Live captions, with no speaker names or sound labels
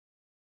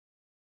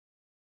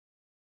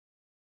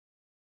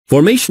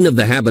Formation of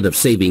the habit of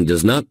saving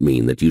does not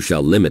mean that you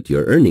shall limit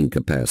your earning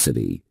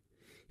capacity.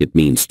 It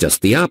means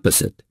just the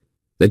opposite,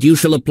 that you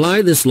shall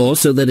apply this law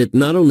so that it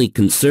not only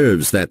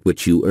conserves that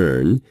which you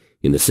earn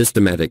in a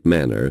systematic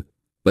manner,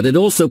 but it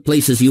also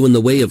places you in the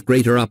way of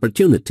greater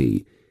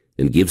opportunity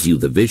and gives you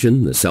the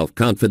vision, the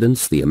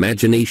self-confidence, the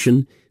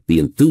imagination, the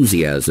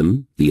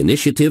enthusiasm, the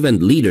initiative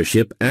and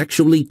leadership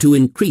actually to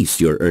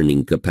increase your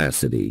earning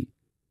capacity.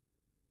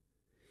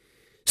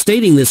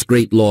 Stating this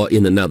great law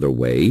in another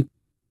way,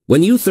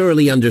 when you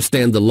thoroughly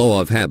understand the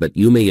law of habit,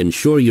 you may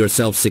ensure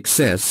yourself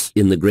success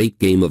in the great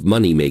game of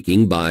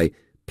money-making by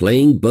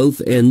playing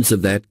both ends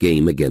of that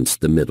game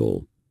against the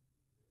middle.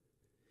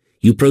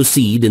 You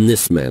proceed in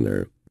this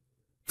manner.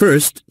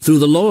 First, through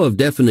the law of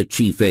definite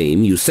chief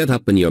aim, you set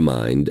up in your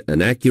mind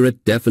an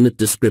accurate, definite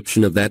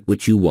description of that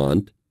which you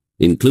want,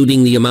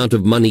 including the amount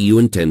of money you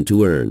intend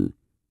to earn.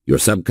 Your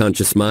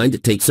subconscious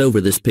mind takes over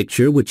this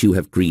picture which you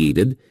have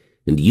created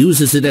and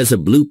uses it as a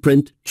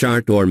blueprint,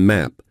 chart, or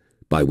map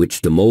by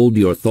which to mold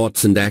your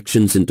thoughts and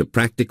actions into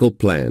practical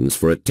plans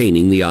for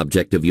attaining the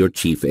object of your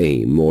chief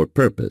aim or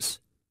purpose.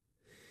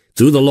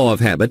 Through the law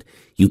of habit,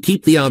 you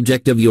keep the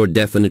object of your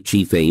definite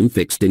chief aim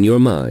fixed in your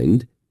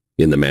mind,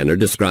 in the manner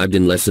described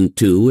in Lesson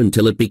 2,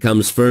 until it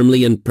becomes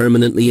firmly and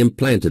permanently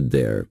implanted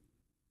there.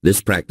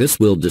 This practice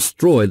will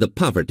destroy the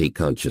poverty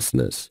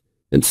consciousness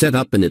and set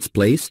up in its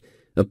place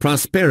a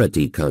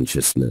prosperity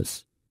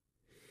consciousness.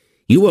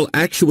 You will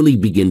actually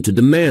begin to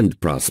demand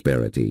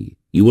prosperity.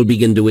 You will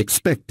begin to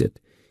expect it.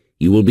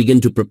 You will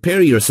begin to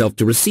prepare yourself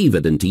to receive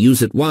it and to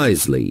use it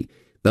wisely,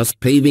 thus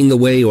paving the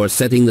way or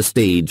setting the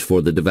stage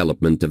for the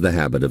development of the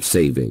habit of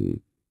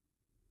saving.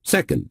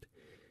 Second,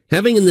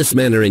 having in this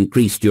manner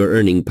increased your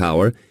earning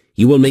power,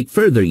 you will make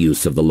further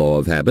use of the law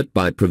of habit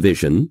by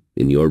provision,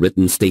 in your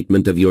written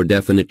statement of your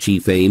definite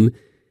chief aim,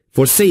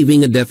 for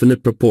saving a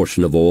definite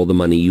proportion of all the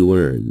money you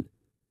earn.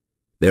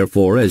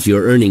 Therefore, as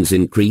your earnings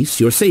increase,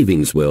 your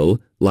savings will,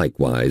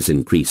 likewise,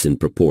 increase in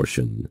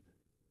proportion.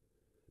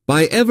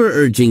 By ever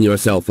urging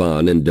yourself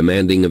on and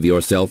demanding of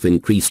yourself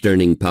increased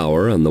earning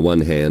power on the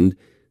one hand,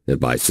 and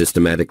by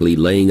systematically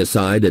laying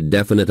aside a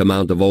definite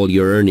amount of all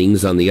your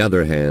earnings on the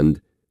other hand,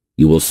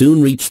 you will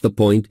soon reach the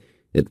point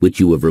at which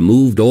you have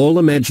removed all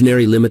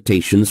imaginary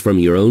limitations from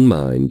your own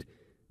mind,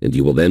 and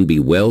you will then be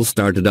well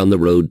started on the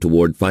road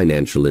toward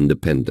financial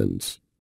independence.